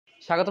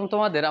স্বাগতম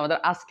তোমাদের আমাদের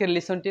আজকের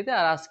লিসনটিতে।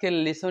 আর আজকের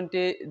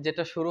লিসনটি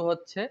যেটা শুরু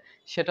হচ্ছে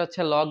সেটা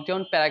হচ্ছে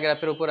লকডাউন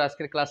প্যারাগ্রাফের উপর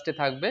আজকের ক্লাসটি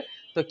থাকবে।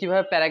 তো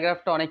কিভাবে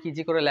প্যারাগ্রাফটা অনেক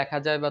ইজি করে লেখা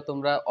যায় বা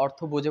তোমরা অর্থ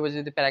বুঝে বুঝে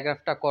যদি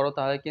প্যারাগ্রাফটা করো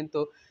তাহলে কিন্তু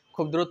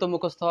খুব দ্রুত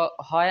মুখস্থ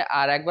হয়,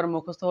 আর একবার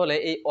মুখস্থ হলে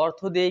এই অর্থ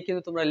দিয়েই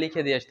কিন্তু তোমরা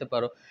লিখে দিয়ে আসতে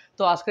পারো।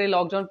 তো আজকের এই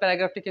লকডাউন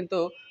প্যারাগ্রাফটি কিন্তু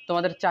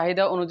তোমাদের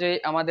চাহিদা অনুযায়ী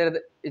আমাদের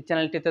এই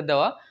চ্যানেলটিতে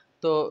দেওয়া।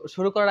 তো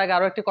শুরু করার আগে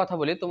আরও একটি কথা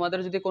বলি, তোমাদের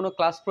যদি কোনো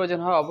ক্লাস প্রয়োজন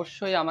হয়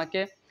অবশ্যই আমাকে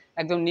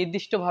একদম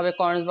নির্দিষ্টভাবে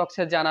কমেন্টস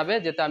বক্সে জানাবে,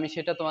 যাতে আমি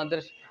সেটা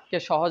তোমাদেরকে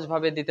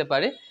সহজভাবে দিতে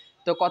পারি।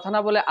 তো কথা না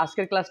বলে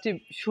আজকের ক্লাসটি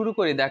শুরু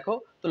করি। দেখো,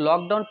 তো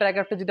লকডাউন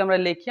প্যারাগ্রাফটা যদি আমরা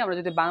লিখি, আমরা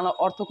যদি বাংলা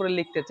অর্থ করে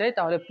লিখতে চাই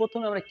তাহলে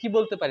প্রথমে আমরা কি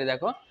বলতে পারি।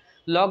 দেখো,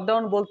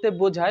 লকডাউন বলতে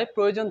বোঝায়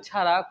প্রয়োজন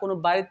ছাড়া কোনো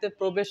বাড়িতে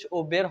প্রবেশ ও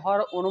বের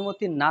হওয়ার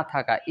অনুমতি না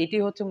থাকা, এটি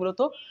হচ্ছে মূলত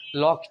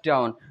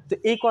লকডাউন। তো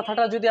এই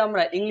কথাটা যদি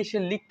আমরা ইংলিশে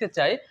লিখতে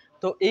চাই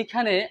তো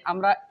এইখানে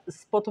আমরা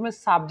প্রথমে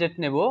সাবজেক্ট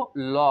নেব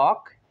লক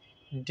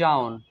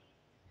ডাউন।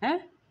 হ্যাঁ,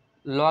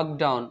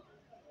 লকডাউন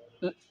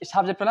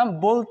সাবজেক্ট পেলাম,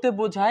 বলতে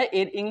বোঝায়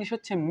এর ইংলিশ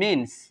হচ্ছে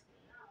মিনস,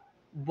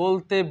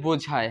 বলতে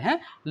বোঝায়। হ্যাঁ,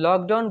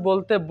 লকডাউন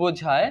বলতে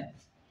বোঝায়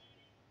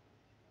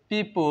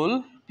পিপুল,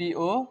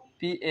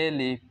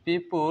 POPLE,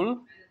 পিপুল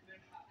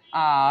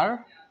আর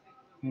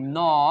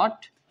নট,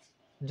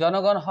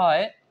 জনগণ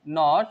হয়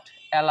নট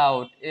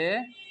অ্যালাউড,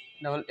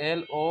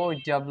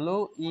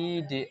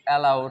 ALLOWED,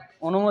 অ্যালাউড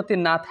অনুমতি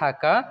না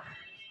থাকা,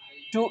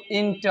 টু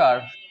এন্টার,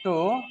 টু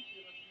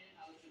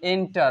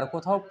এন্টার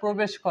কোথাও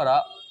প্রবেশ করা,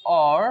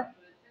 or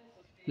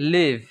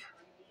leave,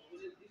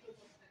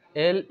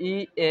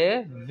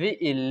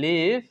 LEAVE,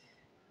 live,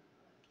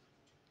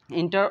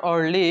 enter or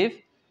leave,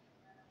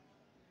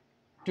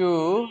 to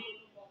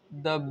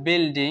the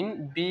building,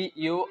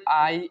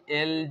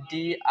 BUILDING,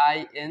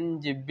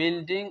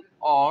 building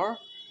or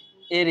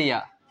area,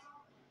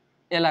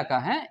 এলাকা।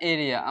 হ্যাঁ,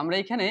 এরিয়া। আমরা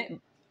এখানে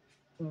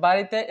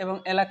বাড়িতে এবং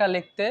এলাকা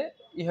লিখতে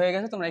হয়ে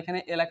গেছে, তোমরা এখানে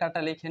এলাকাটা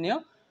লিখে নিও।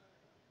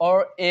 or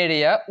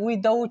area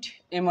উইদাউট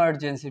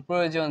এমার্জেন্সি,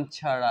 প্রয়োজন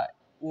ছাড়া,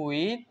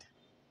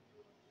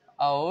 উইথআউট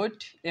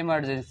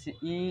এমার্জেন্সি,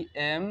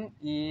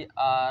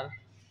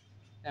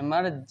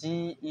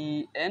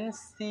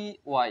 EMERGENCY।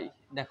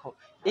 দেখো,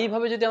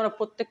 এইভাবে যদি আমরা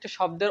প্রত্যেকটা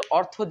শব্দের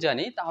অর্থ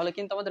জানি তাহলে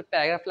কিন্তু আমাদের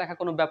প্যারাগ্রাফ লেখা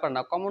কোনো ব্যাপার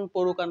না। কমন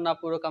পড়ুক আর না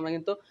পড়ুক, আমরা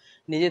কিন্তু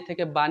নিজে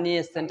থেকে বানিয়ে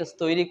সেন্টেন্স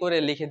তৈরি করে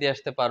লিখে দিয়ে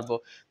আসতে পারবো।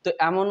 তো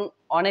এমন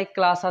অনেক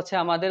ক্লাস আছে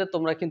আমাদের,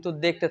 তোমরা কিন্তু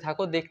দেখতে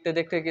থাকো, দেখতে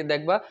দেখতে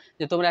দেখবা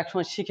যে তোমরা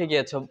একসময় শিখে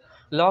গিয়েছো।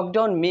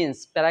 লকডাউন মিনস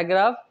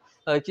প্যারাগ্রাফ,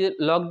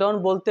 লকডাউন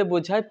বলতে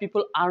বোঝায়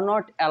পিপুল আর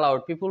নট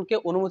অ্যালাউড, পিপুলকে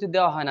অনুমতি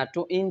দেওয়া হয় না,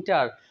 টু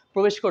এন্টার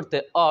প্রবেশ করতে,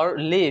 অর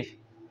লিভ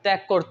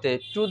ত্যাগ করতে,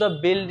 to the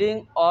building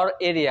or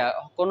area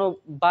কোনো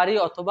বাড়ি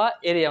অথবা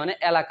এরিয়া মানে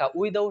এলাকা,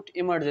 উইদাউট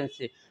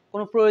ইমার্জেন্সি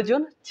কোনো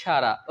প্রয়োজন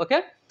ছাড়া। ওকে,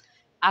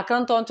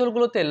 আক্রান্ত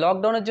অঞ্চলগুলোতে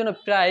লকডাউনের জন্য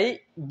প্রায়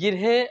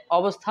গৃহে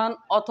অবস্থান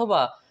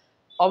অথবা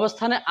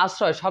অবস্থানে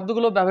আশ্রয়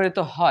শব্দগুলো ব্যবহৃত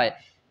হয়।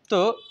 তো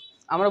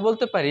আমরা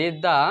বলতে পারি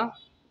দ্য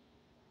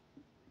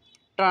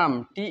ট্রাম,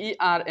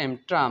 TERM,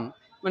 ট্রাম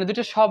মানে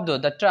দুটো শব্দ,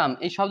 দ্য ট্রাম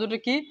এই শব্দটা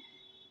কি,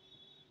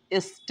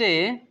 স্টে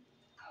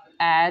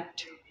অ্যাট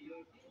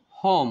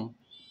হোম,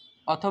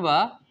 অথবা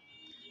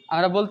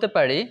আমরা বলতে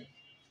পারি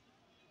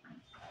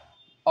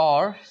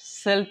or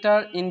shelter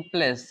in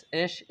place,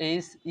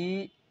 SHELTER,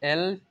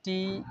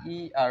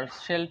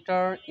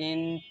 shelter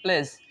in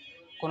place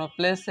কোনো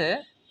প্লেসে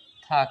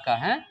থাকা।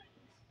 হ্যাঁ,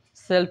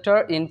 shelter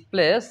in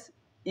place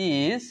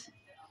is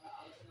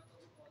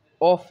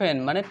often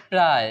মানে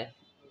প্রায়,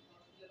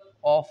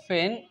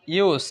 অফেন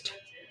ইউজড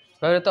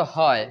ব্যবহৃত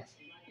হয়,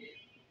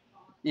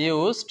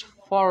 used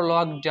for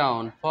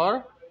lockdown, for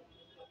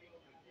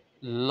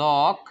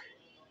lockdown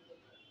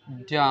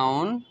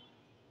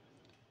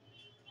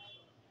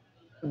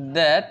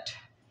that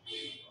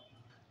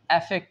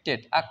affected,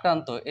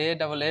 আক্রান্ত,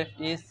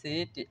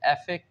 AFFECT,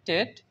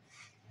 affected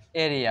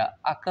এরিয়া,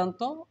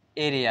 আক্রান্ত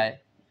এরিয়ায়।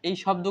 এই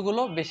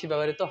শব্দগুলো বেশি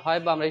ব্যবহৃত হয়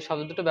বা আমরা এই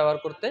শব্দ দুটো ব্যবহার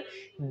করতে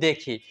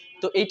দেখি।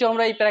 তো এইটা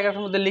আমরা এই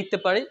প্যারাগ্রাফের মধ্যে লিখতে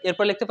পারি।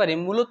 এরপর লিখতে পারি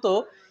মূলত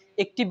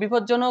একটি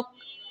বিপজ্জনক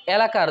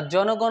এলাকার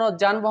জনগণ ও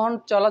যানবাহন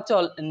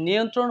চলাচল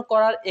নিয়ন্ত্রণ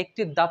করার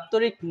একটি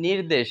দাপ্তরিক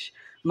নির্দেশ,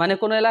 মানে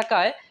কোনো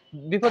এলাকায়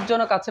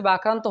বিপজ্জনক আছে বা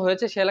আক্রান্ত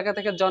হয়েছে সে এলাকা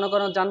থেকে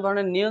জনগণ ও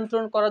যানবাহনের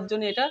নিয়ন্ত্রণ করার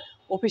জন্য এটা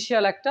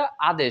অফিসিয়াল একটা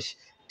আদেশ।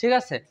 ঠিক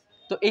আছে,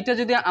 তো এইটা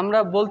যদি আমরা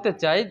বলতে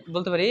চাই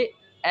বলতে পারি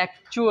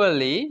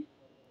অ্যাকচুয়ালি,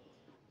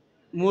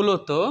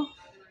 মূলত,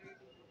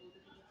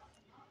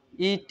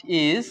 ইট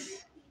ইজ,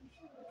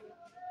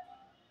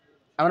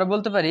 আমরা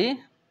বলতে পারি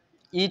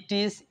it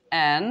is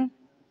an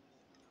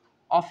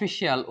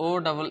official,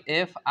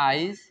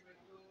 OFFIS,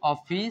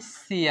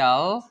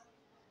 official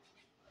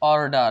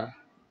order,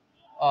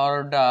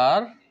 order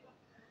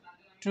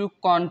to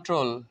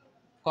control,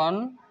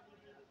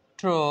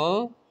 control,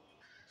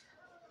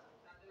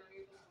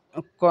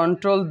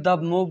 control the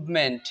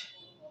movement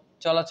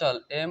চলাচল,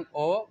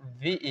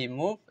 MOVE,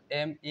 move,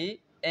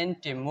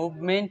 MENT,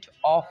 movement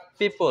of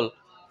people,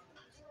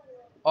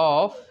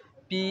 of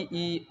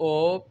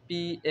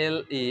PEOPLE,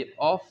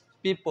 of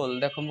people.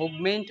 দেখো,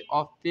 movement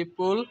of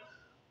people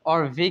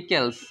or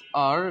vehicles,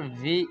 or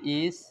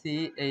VECHILES,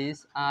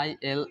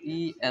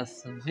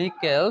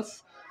 vehicles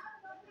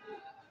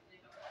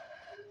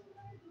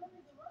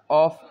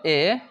of a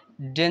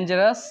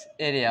dangerous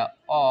area,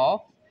 of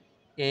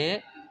a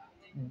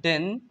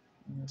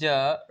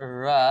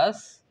dangerous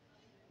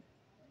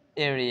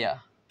area.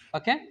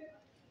 ওকে,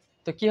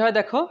 তো কি হয়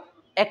দেখো,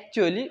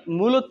 actually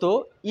মূলত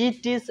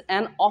it is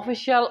an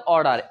official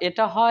order,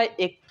 এটা হয়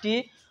একটি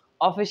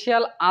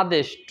official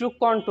আদেশ, টু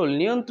কন্ট্রোল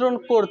নিয়ন্ত্রণ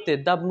করতে,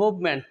 দ্য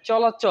মুভমেন্ট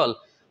চলাচল,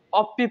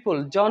 অফ পিপল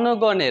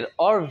জনগণের,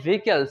 অর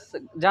ভেহিকেলস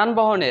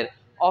যানবাহনের,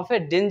 অফ এ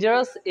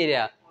ডেঞ্জারাস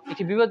এরিয়া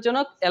একটি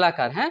বিপজ্জনক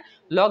এলাকার। হ্যাঁ,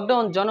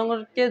 লকডাউন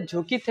জনগণকে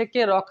ঝুঁকি থেকে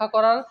রক্ষা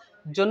করার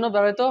জন্য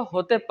ব্যবহৃত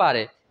হতে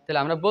পারে। তাহলে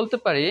আমরা বলতে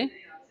পারি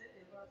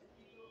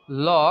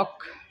লক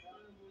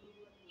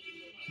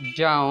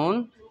ডাউন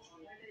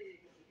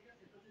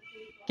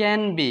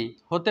ক্যান বি,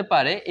 হতে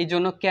পারে, এই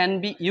জন্য can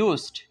be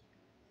used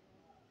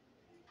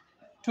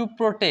to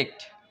protect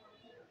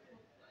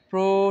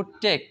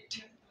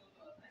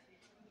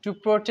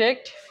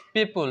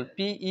people,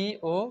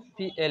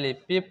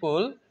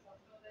 PEOPLE,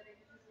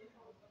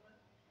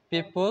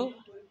 people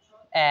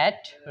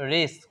at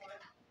risk,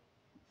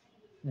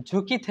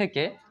 ঝুঁকি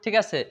থেকে। ঠিক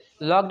আছে,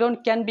 lockdown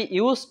can be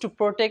use to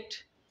protect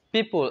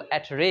people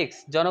at risk,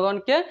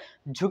 জনগণকে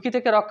ঝুঁকি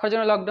থেকে রক্ষার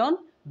জন্য লকডাউন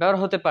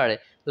ব্যবহার হতে পারে।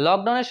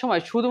 লকডাউনের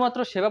সময় শুধুমাত্র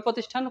সেবা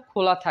প্রতিষ্ঠান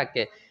খোলা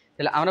থাকে।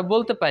 তাহলে আমরা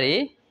বলতে পারি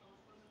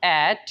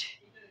at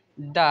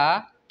the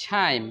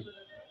time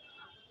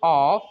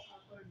of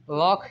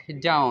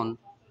lockdown,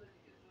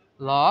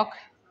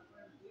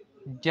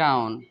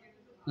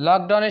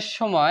 লকডাউনের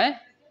সময়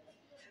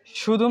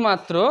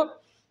শুধুমাত্র,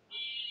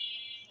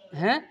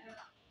 হ্যাঁ,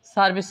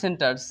 সার্ভিস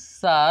সেন্টার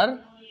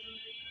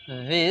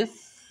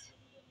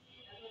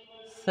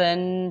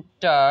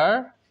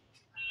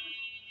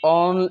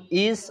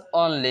ইজ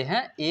অনলি,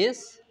 হ্যাঁ, ইজ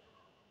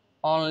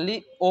অনলি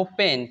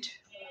ওপেনড,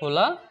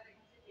 খোলা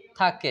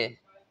থাকে।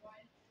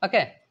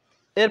 ওকে,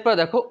 এরপর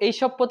দেখো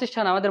এইসব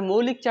প্রতিষ্ঠান আমাদের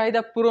মৌলিক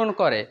চাহিদা পূরণ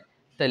করে।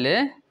 তাহলে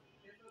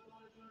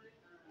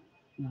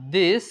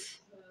দিস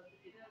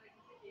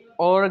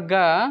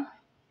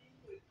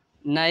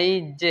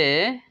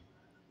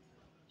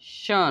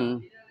অর্গানাইজেশন,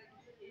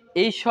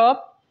 এইসব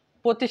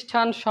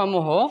প্রতিষ্ঠান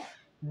সমূহ,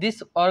 দিস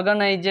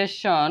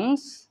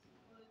অর্গানাইজেশনস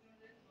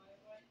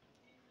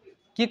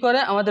কি করে,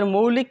 আমাদের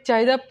মৌলিক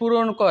চাহিদা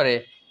পূরণ করে।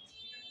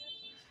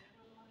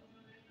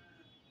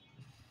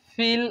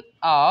 ফিল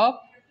আপ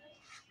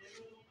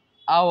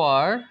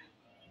আওয়ার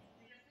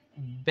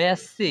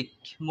বেসিক,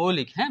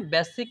 মৌলিক, হ্যাঁ,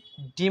 বেসিক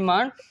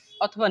ডিমান্ড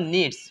অথবা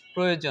নিডস,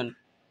 প্রয়োজন,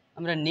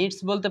 আমরা নিডস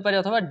বলতে পারি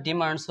অথবা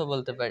ডিমান্ডসও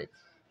বলতে পারি।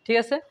 ঠিক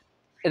আছে,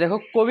 এ দেখো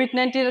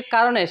কোভিড-19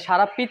 কারণে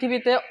সারা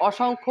পৃথিবীতে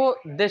অসংখ্য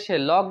দেশে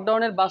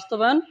লকডাউনের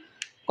বাস্তবায়ন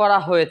করা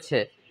হয়েছে।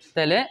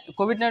 তাহলে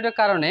কোভিড-19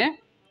 কারণে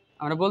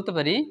আমরা বলতে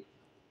পারি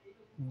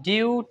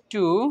ডিউ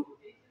টু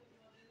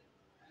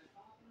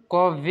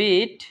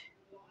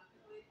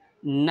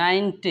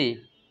কোভিড-19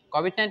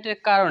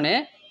 কারণে,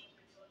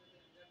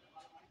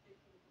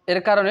 এর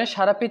কারণে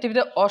সারা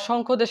পৃথিবীতে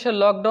অসংখ্য দেশে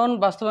লকডাউন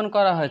বাস্তবায়ন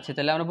করা হয়েছে।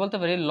 তাহলে আমরা বলতে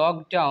পারি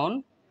লকডাউন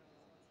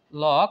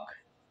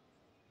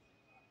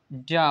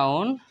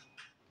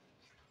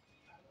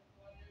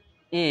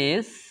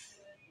ইজ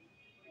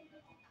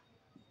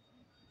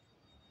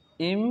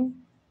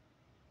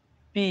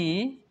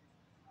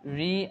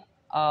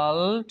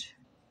ইম্পিরিয়ালড,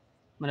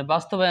 মানে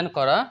বাস্তবায়ন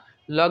করা,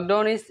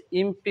 lockdown is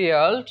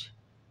ইম্পিরিয়ালড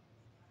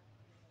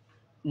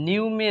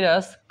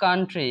numerous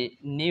country,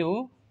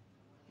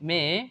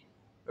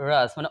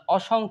 numerous মানে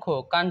অসংখ্য,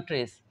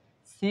 countries,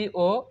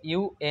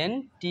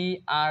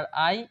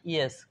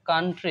 COUNTRIES,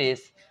 countries,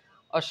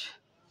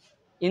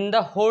 in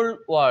the whole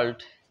world,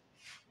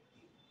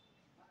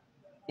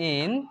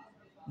 in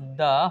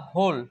the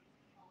whole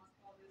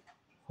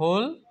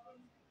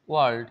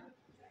world,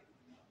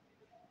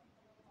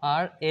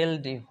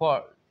 RLD,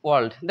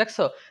 world.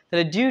 দেখছো,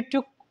 তাহলে due to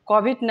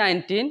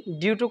COVID-19,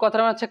 due to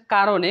কথাটা হচ্ছে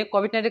কারণে,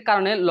 কোভিড-19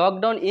 কারণে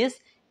লকডাউন ইজ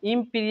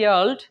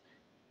ইম্পিরিয়ালড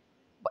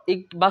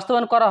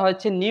বাস্তবায়ন করা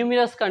হয়েছে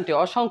নিউমেরাস কান্ট্রি,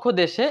 অসংখ্য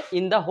দেশে,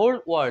 ইন দ্য হোল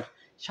ওয়ার্ল্ড,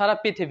 সারা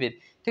পৃথিবীর।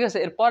 ঠিক আছে,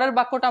 এর পরের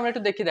বাক্যটা আমরা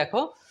একটু দেখি।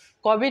 দেখো,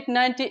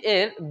 কোভিড-19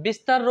 এর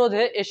বিস্তার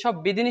রোধে এসব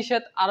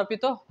বিধিনিষেধ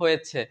আরোপিত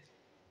হয়েছে।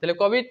 তাহলে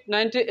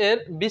কোভিড-19 এর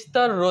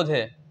বিস্তার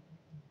রোধে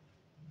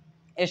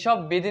এসব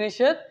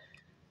বিধিনিষেধ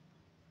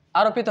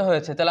আরোপিত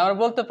হয়েছে। তাহলে আমরা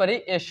বলতে পারি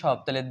এসব।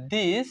 তাহলে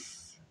দিস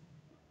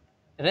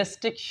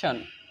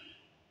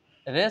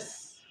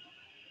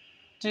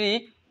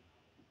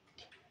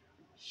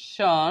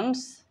রেস্ট্রিকশনস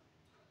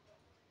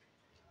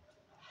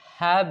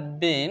হ্যাভ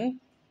বিন,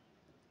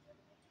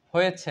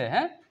 হয়েছে,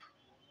 হ্যাঁ,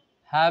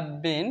 হ্যাভ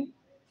বিন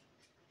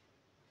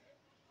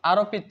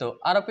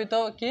আরোপিত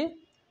কি,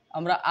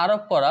 আমরা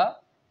আরোপ করা,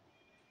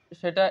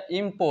 সেটা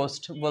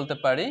ইম্পোজড বলতে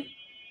পারি,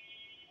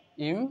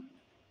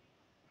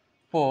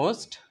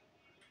 ইম্পোজড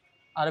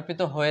আরোপিত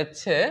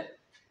হয়েছে,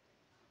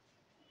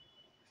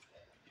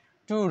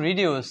 টু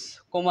রিডিউস,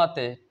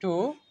 কমাতে, টু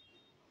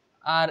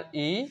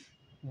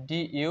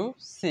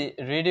REDUC,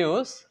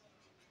 রিডিউস,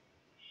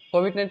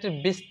 কোভিড-19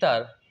 বিস্তার,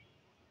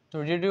 to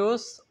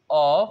reduce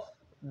of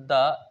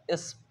the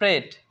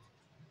spread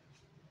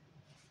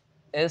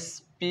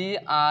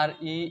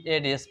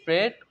PREAD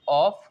spread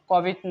of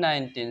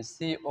COVID-19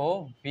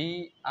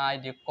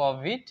 COVID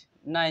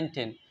COVID-19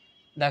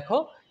 দেখো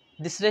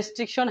this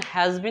restriction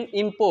has been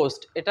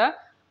imposed এটা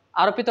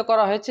আরোপিত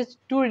করা হয়েছে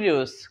টু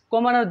রিডিউস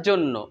কমানোর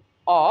জন্য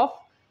অফ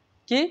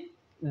কি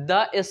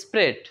দ্য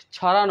স্প্রেড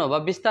ছড়ানো বা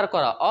বিস্তার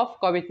করা অফ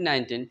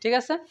COVID-19 ঠিক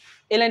আছে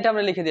এই লাইনটা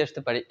আমরা লিখে দিয়ে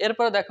আসতে পারি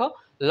এরপরে দেখো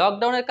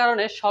লকডাউনের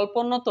কারণে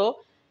স্বল্পোন্নত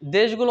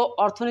দেশগুলো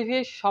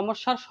অর্থনৈতিক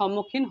সমস্যার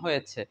সম্মুখীন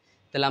হয়েছে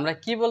তাহলে আমরা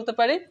কি বলতে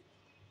পারি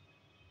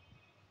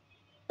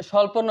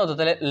স্বল্পোন্নত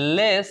তাহলে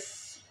less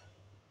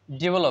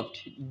developed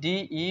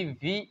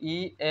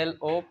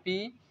DEVELOP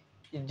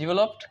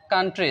developed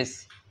countries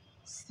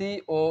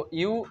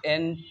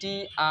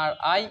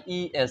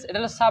COUNTRIES এটা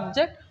হলো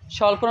সাবজেক্ট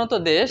স্বল্পোন্নত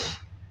দেশ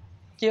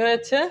কি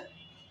হয়েছে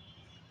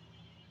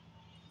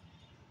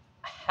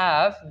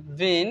have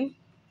been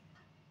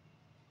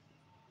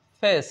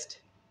faced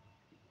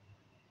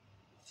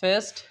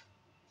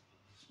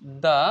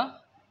the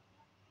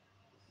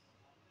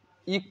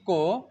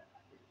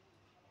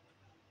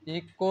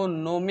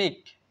economic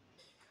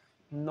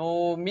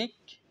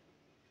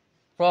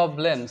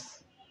problems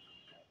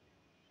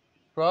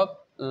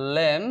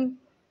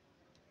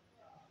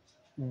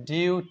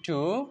due to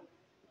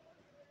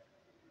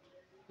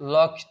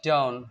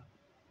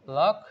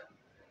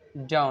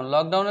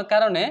লকডাউনের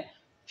কারণে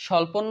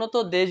স্বল্পোন্নত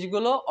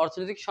দেশগুলো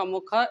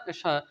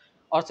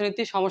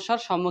অর্থনৈতিক সমস্যার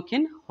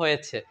সম্মুখীন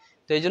হয়েছে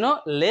তো এই জন্য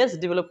লেস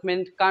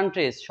ডেভেলপমেন্ট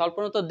কান্ট্রিজ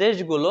স্বল্পোন্নত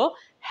দেশগুলো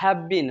হ্যাভ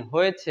বিন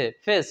হয়েছে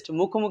ফেসড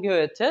মুখোমুখি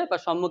হয়েছে বা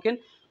সম্মুখীন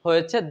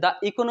হয়েছে দ্য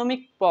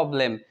ইকোনমিক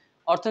প্রবলেম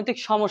অর্থনৈতিক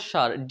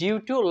সমস্যার ডিউ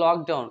টু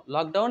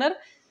লকডাউনের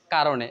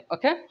কারণে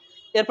ওকে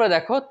এরপর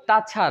দেখো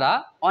তাছাড়া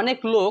অনেক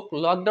লোক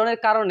লকডাউনের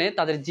কারণে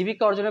তাদের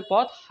জীবিকা অর্জনের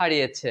পথ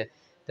হারিয়েছে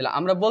তাহলে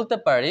আমরা বলতে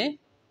পারি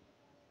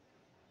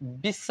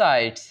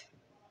besides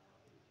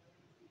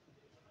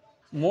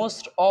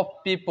most of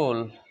people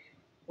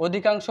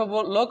অধিকাংশ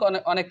লোক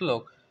অনেক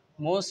লোক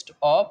most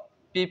of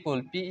people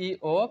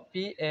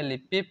PEOPLE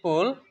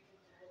people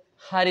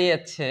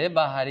হারিয়েছে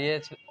বা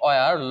হারিয়েছে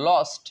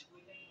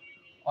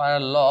are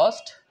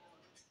lost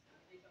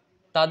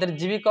তাদের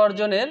জীবিকা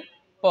অর্জনের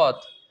পথ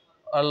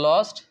or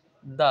lost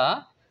the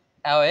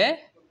way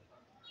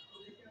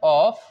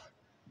of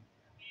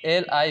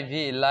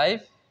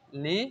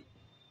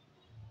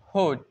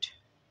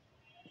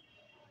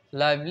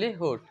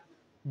livelihood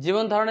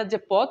জীবন ধারণের যে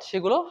পথ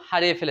সেগুলো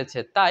হারিয়ে ফেলেছে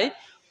তাই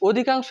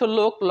অধিকাংশ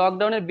লোক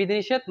লকডাউনের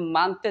বিধিনিষেধ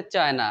মানতে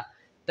চায় না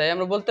তাই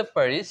আমরা বলতে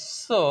পারি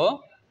so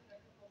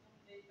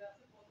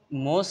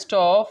most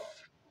of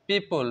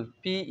people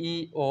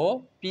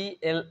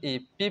PEOPLE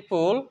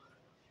people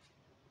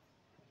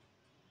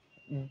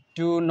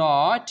do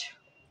not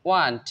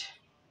want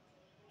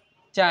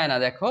চায় না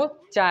দেখো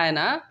চায়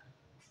না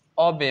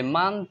obey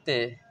মানতে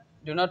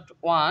do not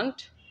want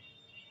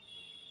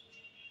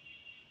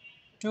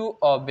to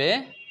obey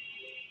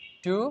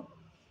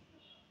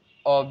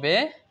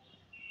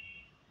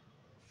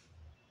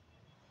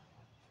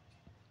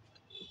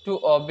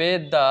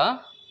the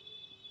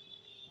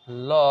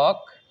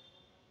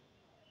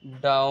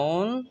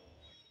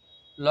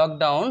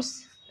lockdowns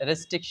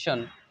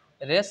restrictions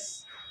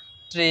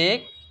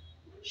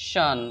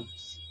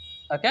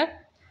ওকে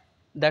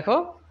দেখো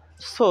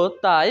সো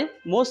তাই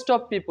মোস্ট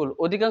অফ পিপল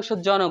অধিকাংশ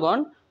জনগণ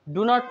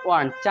ডু নট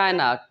ওয়ান্ট চায়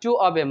না টু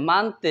অবে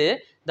মানতে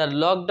দ্য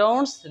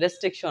লকডাউনস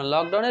রেস্ট্রিকশন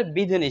লকডাউনের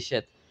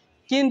বিধিনিষেধ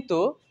কিন্তু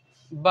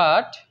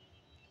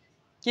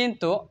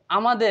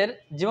আমাদের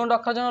জীবন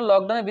রক্ষার জন্য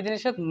লকডাউনের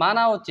বিধিনিষেধ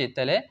মানা উচিত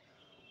তাহলে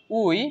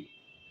উই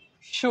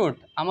শুড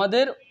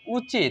আমাদের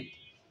উচিত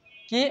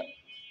কি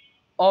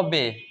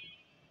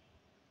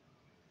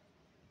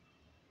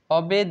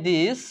অবে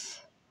দিস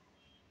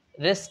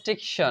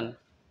restriction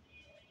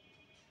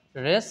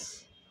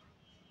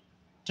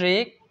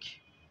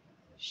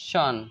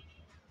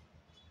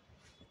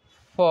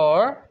for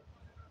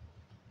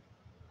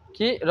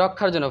কি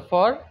রক্ষার জন্য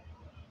for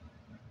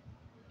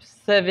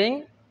saving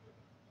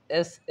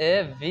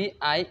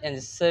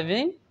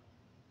saving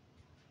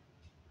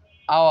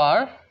our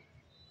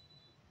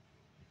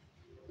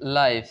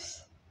lives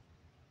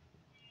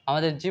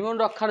আমাদের জীবন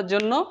রক্ষার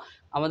জন্য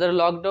আমাদের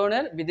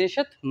লকডাউনের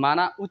বিধিনিষেধ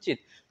মানা উচিত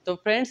তো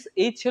ফ্রেন্ডস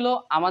এই ছিল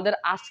আমাদের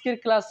আজকের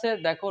ক্লাসে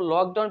দেখো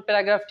লকডাউন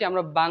প্যারাগ্রাফটি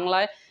আমরা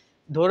বাংলায়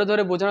ধরে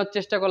ধরে বোঝানোর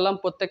চেষ্টা করলাম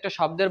প্রত্যেকটা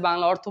শব্দের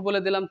বাংলা অর্থ বলে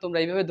দিলাম তোমরা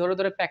এইভাবে ধরে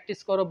ধরে প্র্যাকটিস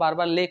করো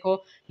বারবার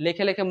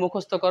লিখে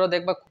মুখস্থ করো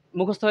দেখবা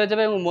মুখস্থ হয়ে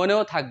যাবে এবং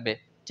মনেও থাকবে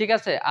ঠিক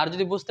আছে আর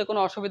যদি বুঝতে কোনো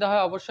অসুবিধা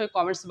হয় অবশ্যই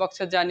কমেন্টস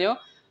বক্সে জানিও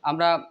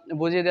আমরা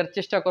বুঝিয়ে দেওয়ার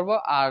চেষ্টা করব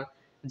আর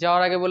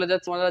যাওয়ার আগে বলে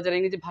যাচ্ছি তোমরা যারা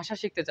ইংরেজি ভাষা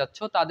শিখতে চাচ্ছ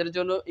তাদের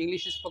জন্য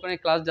ইংলিশ স্পোকেনের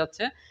ক্লাস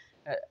যাচ্ছে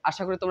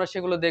আশা করি তোমরা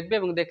সেগুলো দেখবে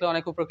এবং দেখলে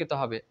অনেক উপকৃত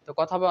হবে তো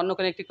কথা হবে অন্য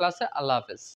কোনো একটি ক্লাসে আল্লাহ হাফেজ